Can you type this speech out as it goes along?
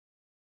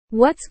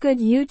What's good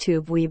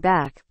YouTube? We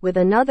back with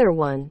another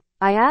one.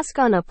 I ask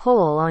on a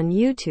poll on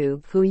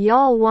YouTube who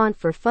y'all want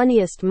for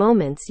funniest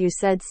moments. You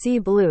said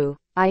CBLU.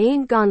 I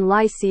ain't gon'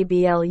 lie,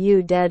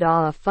 CBLU dead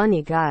a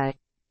funny guy.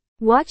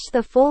 Watch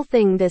the full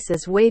thing, this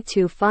is way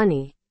too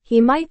funny.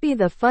 He might be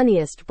the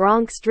funniest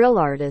BRONX drill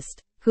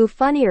artist. Who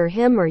funnier,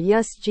 him or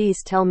Yus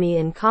G's? Tell me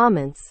in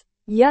comments.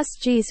 Yus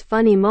G's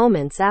funny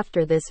moments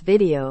after this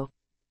video.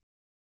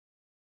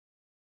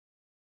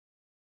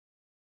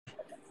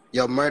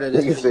 Yo, murder,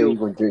 this You for say you. you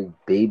gonna drink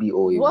baby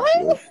oil.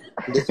 What?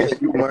 This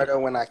for you, murder,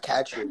 when I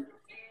catch you.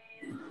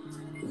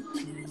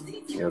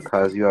 Yo,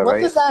 cuz, you What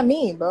alright? does that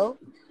mean, bro?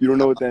 You don't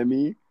know what that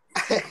means?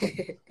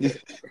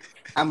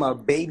 I'm a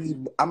baby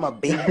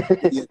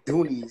these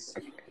Doonies.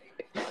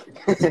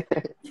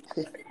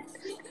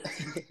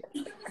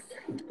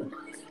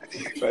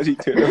 Why'd you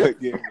turn up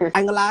again? I ain't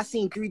gonna lie, I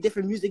seen 3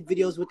 different music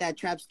videos with that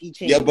trap ski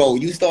chain. Yeah, bro,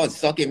 you start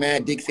sucking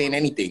mad dick saying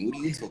anything. What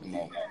are you talking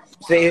about?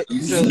 Say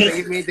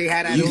it means they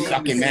had that. You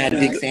sucking mad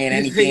dick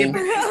saying You say anything.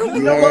 it-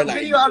 You know heard what like,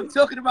 video I'm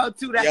talking about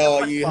too? That's the yo,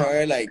 funny you part.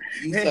 heard like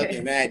you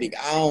sucking mad dick.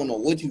 I don't know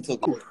what you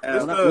talking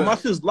about. When my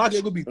shit's locked,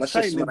 you're gonna be Let's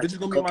tight, just man. smell Bitches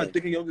gonna be like my cooking.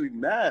 dick and you're gonna be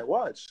mad.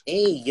 Watch.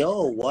 Hey,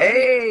 yo, what?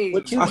 Hey,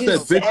 What you I said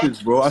just said?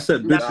 bitches, bro. I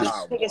said Nah,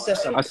 bitches. this nigga said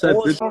some I said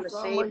bullshit bitches. to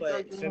say,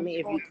 but for me,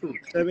 if you cool,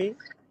 for me,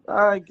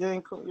 Alright,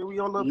 gang, we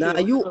all up nah,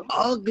 here. you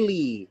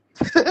ugly.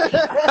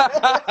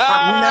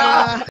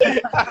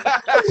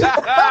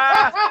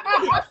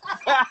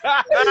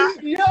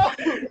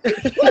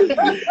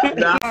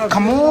 Nah.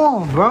 Come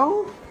on,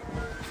 bro.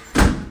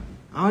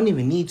 I don't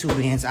even need 2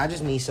 bands. I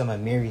just need some of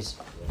Mary's.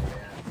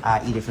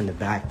 I eat it from the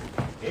back.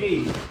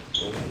 Hey.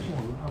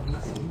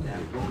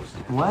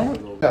 What?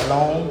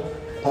 Alone,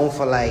 home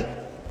for like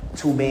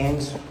 2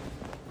 bands.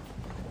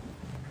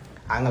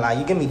 I ain't gonna lie,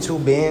 you give me 2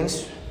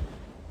 bands,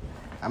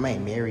 I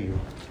might marry you.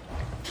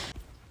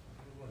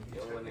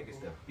 Yo, niggas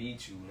to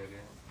beat you,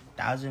 nigga.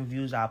 1,000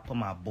 views, I'll put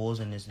my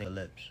balls in this nigga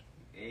lips.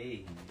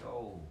 Hey,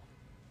 yo.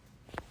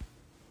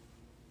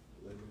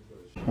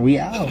 We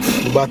out.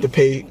 We about to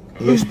pay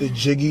Mr.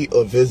 Jiggy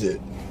a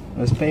visit.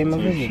 Let's pay him a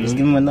visit. Let's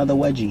give him another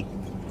wedgie.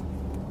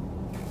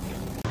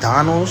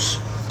 McDonald's,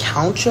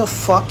 count your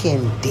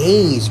fucking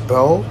days,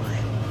 bro.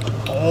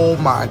 Oh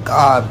my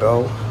god,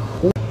 bro.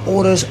 Who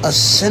orders a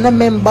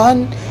cinnamon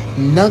bun,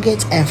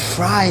 nuggets, and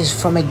fries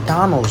from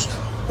McDonald's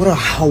with a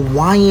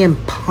Hawaiian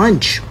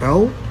punch,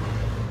 bro?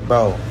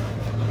 Bro,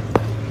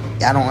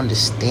 y'all don't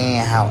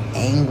understand how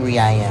angry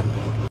I am.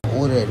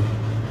 Ordered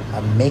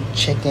a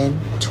McChicken,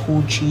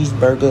 2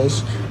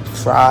 cheeseburgers,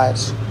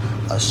 fries,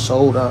 a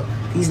soda.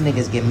 These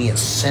niggas give me a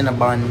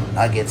cinnamon,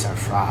 nuggets, and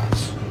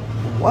fries.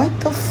 What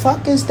the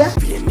fuck is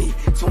that? Me.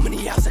 So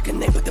many hours I can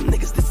name, but them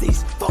niggas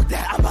deceased. Fuck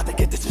that, I'm about to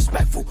get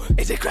disrespectful.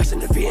 AJ crashed in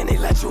the V and they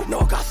let you know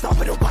I got stomped,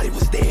 but nobody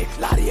was dead.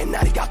 Lottie and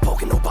Natty got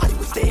poking, nobody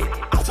was dead.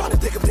 I'm trying to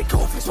dig up the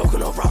coffin,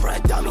 smoking on rubber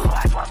and dummy.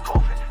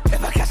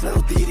 If I catch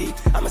little Diddy,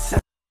 I'ma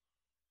send.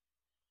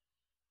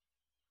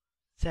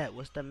 Set,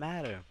 what's the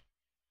matter?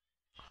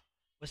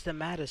 What's the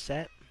matter,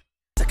 Set?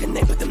 I can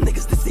name, but them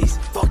niggas deceased.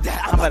 Fuck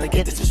that, I'm about to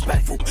get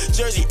disrespectful.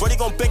 Jersey, Brody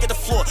gon' bang at the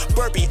floor.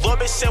 Burpee, little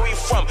bitch say where you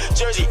from.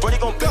 Jersey, Brody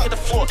gon' bang at the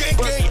floor. Gang,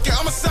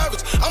 I'm a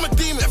savage, I'm a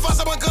demon. If I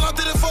saw my gun, I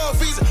did it for a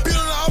reason. Be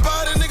on the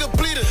outside, that nigga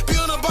bleeding. Be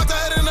on the back, I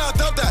had it and I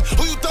dump that.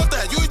 Who you dump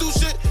that? You ain't do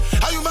shit.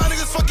 How you mad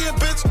niggas fucking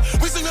bitch?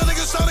 We seen your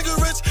niggas trying to get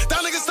rich.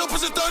 That nigga still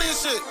pushing 30 and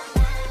shit.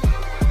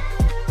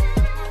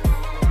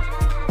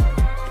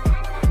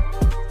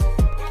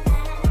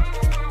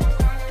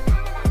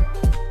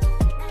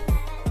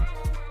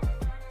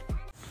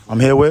 I'm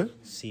here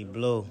with.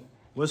 CBLU.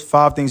 What's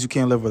 5 things you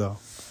can't live without?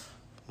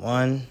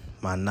 1,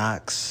 my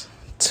knocks.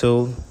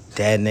 2,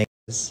 dead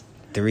niggas.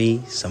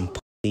 3, some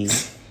pussy.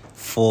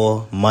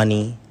 4,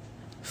 money.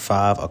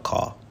 5, a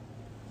car.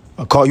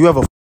 A car? You ever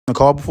in a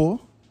car before?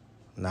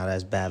 Nah,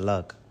 that's bad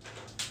luck.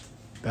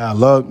 Bad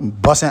luck.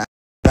 Busting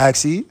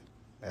backseat.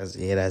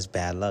 That's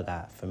bad luck.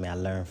 For me, I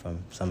learned from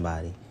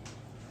somebody.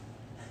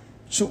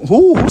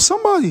 Who? Who's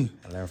somebody?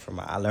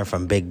 I learned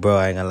from Big Bro.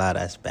 I ain't gonna lie,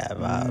 that's bad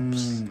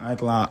vibes. I ain't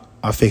gonna lie.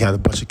 I fake had a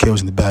bunch of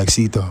kills in the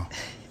backseat though.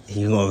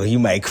 You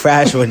might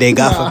crash one day,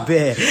 God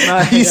forbid.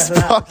 He's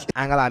fucking.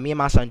 I ain't gonna lie, me and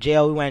my son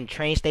Jail, we went to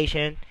train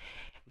station,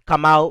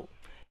 come out,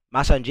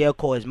 my son Jail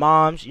called his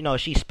moms, you know,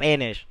 she's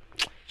Spanish.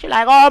 She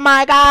like, oh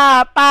my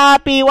God,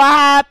 papi, what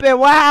happened?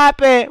 What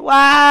happened? What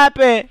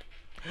happened?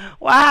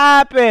 What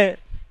happened?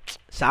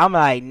 So I'm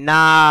like,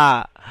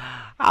 nah.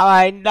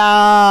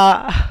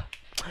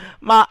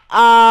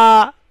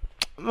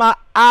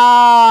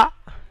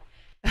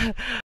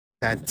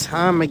 That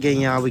time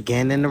again, y'all, we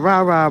getting in the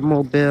rah-rah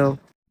mobile.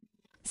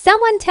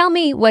 Someone tell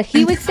me what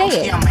he would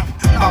say it.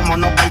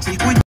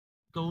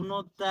 Que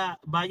uno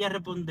vaya a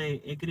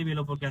responder,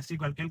 escríbelo, porque así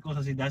cualquier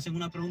cosa, si te hacen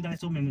una pregunta de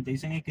eso mismo y te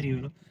dicen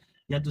escríbelo,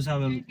 ya tú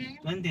sabes,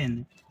 ¿tú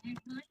entiendes?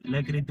 La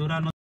escritura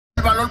no...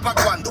 El valor pa'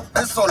 cuando,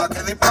 es sola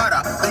que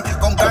dispara, de que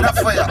con cara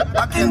fea,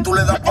 a quien tú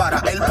le das para,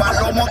 el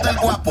palomo del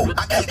guapo,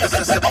 aquel que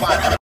se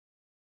separa.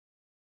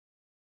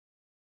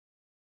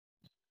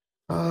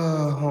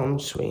 Oh, home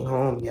sweet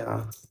home,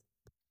 y'all.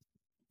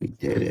 We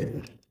did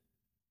it.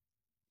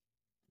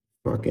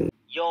 Fucking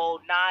yo,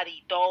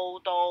 naughty, do,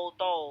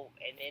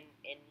 and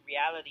in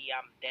reality,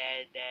 I'm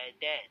dead.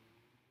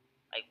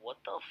 Like, what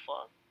the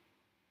fuck?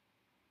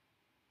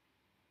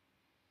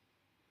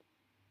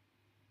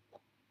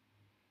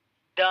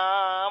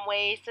 Dumb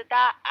ways to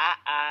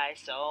die,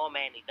 so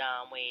many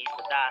dumb ways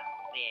to die,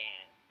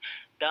 yeah.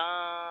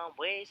 Dumb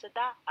ways to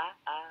die.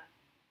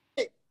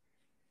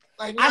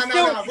 Like, I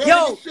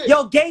still,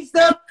 yo,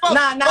 gangster,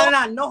 nah,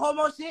 no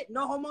homo shit,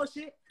 no homo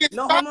shit.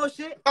 No,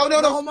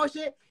 homo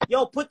shit.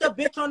 Yo, put the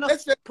bitch on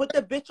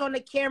the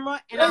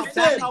camera and I'll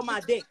back out my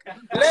dick.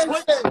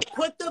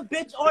 Put the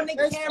bitch on the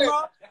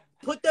camera.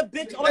 Put the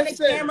bitch on the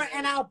camera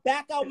and I'll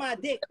back out my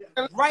dick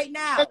right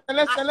now.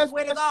 I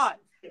swear to God.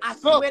 I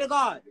swear to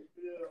God.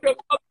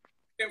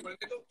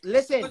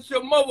 Listen,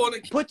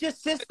 put your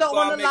sister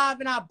on the live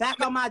and I'll back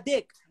out my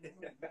dick.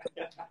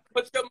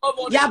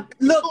 Yeah,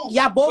 look,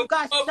 y'all both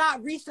got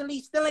shot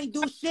recently, still ain't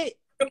do shit.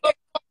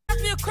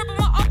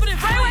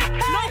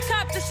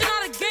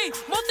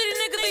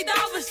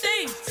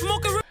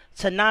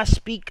 To not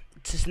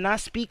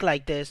speak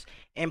like this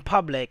in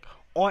public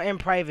or in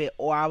private,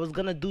 or I was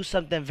gonna do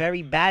something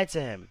very bad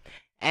to him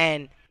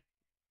and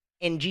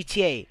in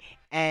GTA.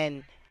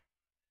 And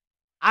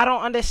I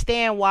don't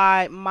understand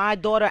why my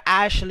daughter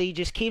Ashley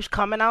just keeps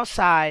coming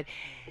outside,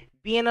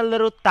 being a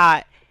little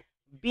thought,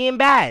 being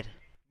bad.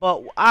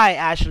 But alright,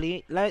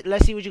 Ashley,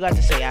 let's see what you got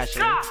to say,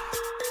 Ashley.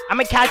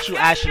 I'ma catch you,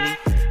 Ashley.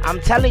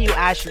 I'm telling you,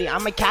 Ashley,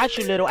 I'ma catch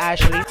you, little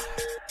Ashley.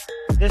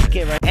 This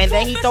kid, right? And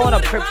then he throwing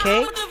up Crip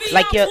K,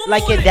 like your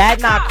dad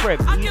not Crip.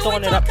 You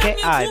throwing it up K?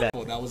 Alright, bet.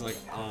 That was like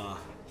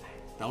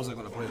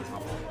on the playlist. My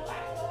fault.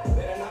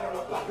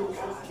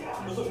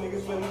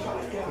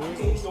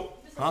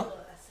 Huh?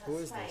 Who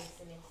is this?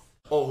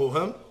 Oh, who,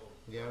 him?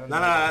 Yeah.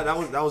 Nah, that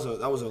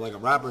was like a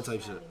rapper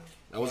type shit.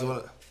 That was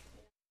what.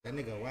 That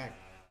nigga whack.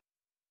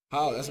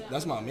 How?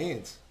 That's my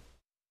man's.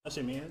 That's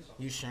your man's?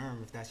 You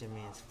Sherm if that's your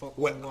man's. Fuck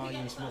what? While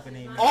you smoking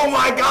a man. Oh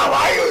my God!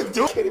 Why are you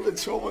doing? I can't even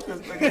chill with this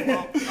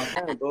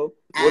nigga, bro.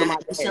 What am I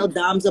doing? Sell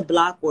dimes of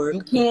block work.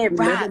 You can't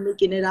rap. Never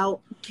making it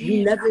out.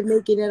 You never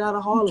making it out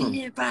of Harlem.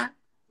 You can't rap.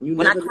 You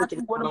when never I catch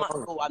you, what am I?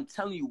 Oh, I'm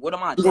telling you, what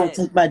am I? You gonna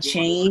take my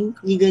chain?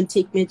 You gonna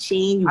take my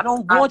chain? You I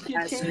don't want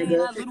your chain.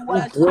 Nigga. You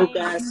broke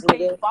ass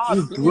nigga.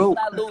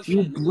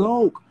 You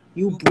broke.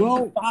 You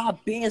broke.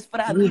 5 bands for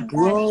that.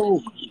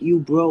 You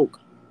broke.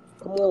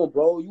 Come on,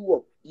 bro.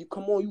 You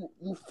come on.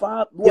 You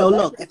 5. Yo,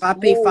 look. If I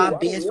pay 5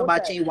 bands for my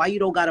chain, why you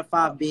don't got a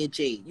 5 band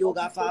chain? You don't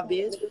got 5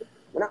 bands?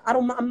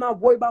 I'm not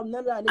worried about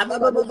none of that.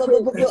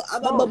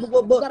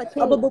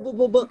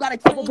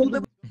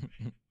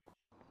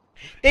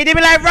 They did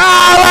me like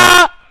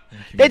rah.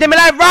 They did me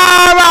like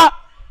rah.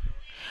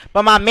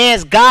 But my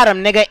man's got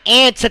him, nigga,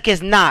 and took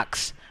his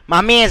knocks. My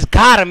man's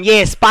got him,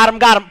 yeah, spot him,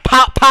 got him,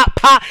 pop.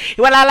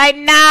 He went out like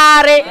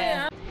naughty.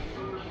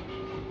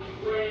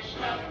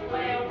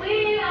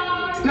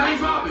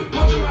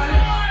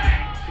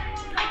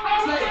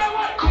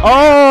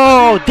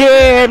 Oh,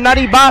 damn,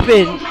 naughty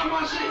bopping.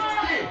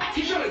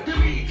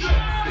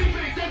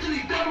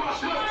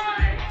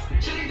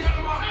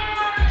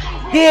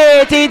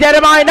 Yeah, T that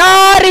am I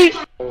naughty.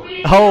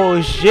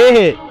 Oh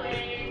shit.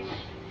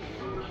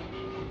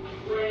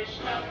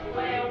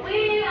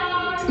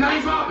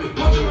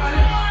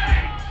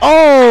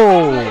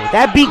 Oh,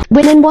 that beat.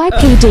 When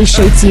NYPD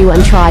shoots you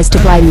and tries to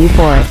blame you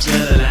for it.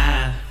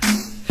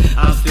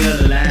 I'm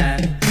still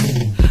alive.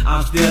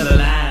 I'm still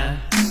alive.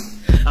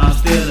 I'm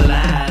still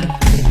alive.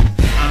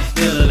 I'm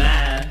still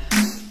alive.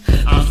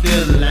 I'm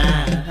still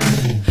alive.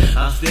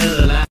 I'm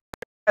still alive.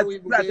 You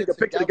gotta take a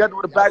picture together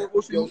with a bag of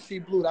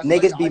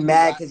Niggas be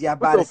mad because y'all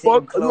buy the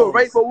same clothes. Look,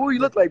 right, bro, what we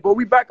look like, bro?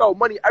 We back out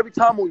money every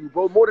time on you,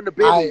 bro. More than the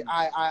baby.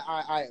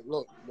 I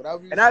look.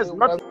 Whatever you and that's say,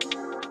 nothing.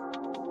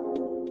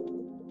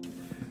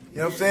 You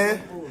know what I'm saying?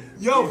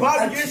 Yo,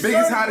 Bobby,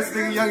 biggest, hottest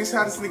nigga, youngest,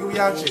 hottest nigga, we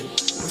out here.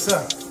 What's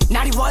up?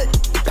 Naughty what?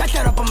 Back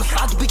that up, I'm a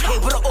slide to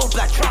BK with an old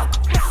black truck.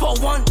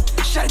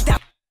 4-1, shut it down.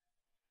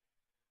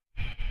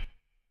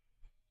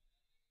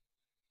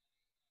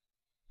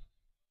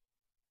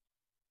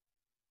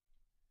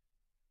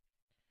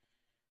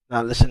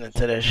 Not listening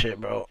to that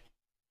shit, bro.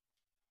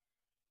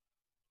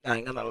 I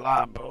ain't gonna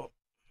lie, bro.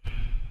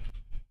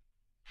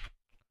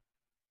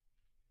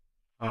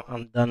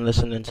 I'm done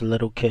listening to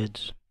little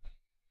kids.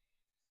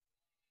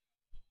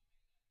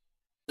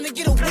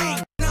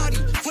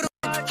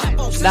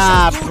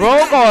 Nah,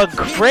 bro, going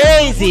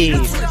crazy.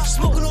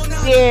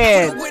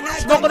 Yeah,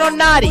 smoking on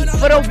naughty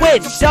for the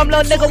win. Dumb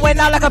little nigga went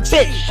out like a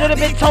bitch. Should've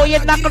been told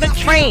you're not on the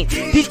train.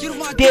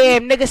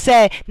 Damn, nigga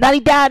said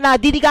naughty died. Nah,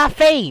 Diddy got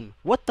fame.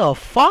 What the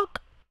fuck?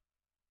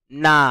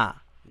 Nah,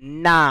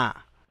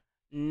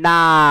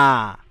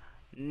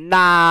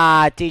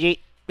 TG,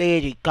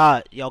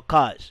 cuz, yo,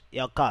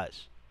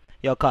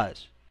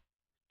 cuz.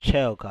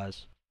 Chill,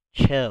 cuz.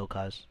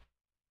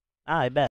 Alright, bet.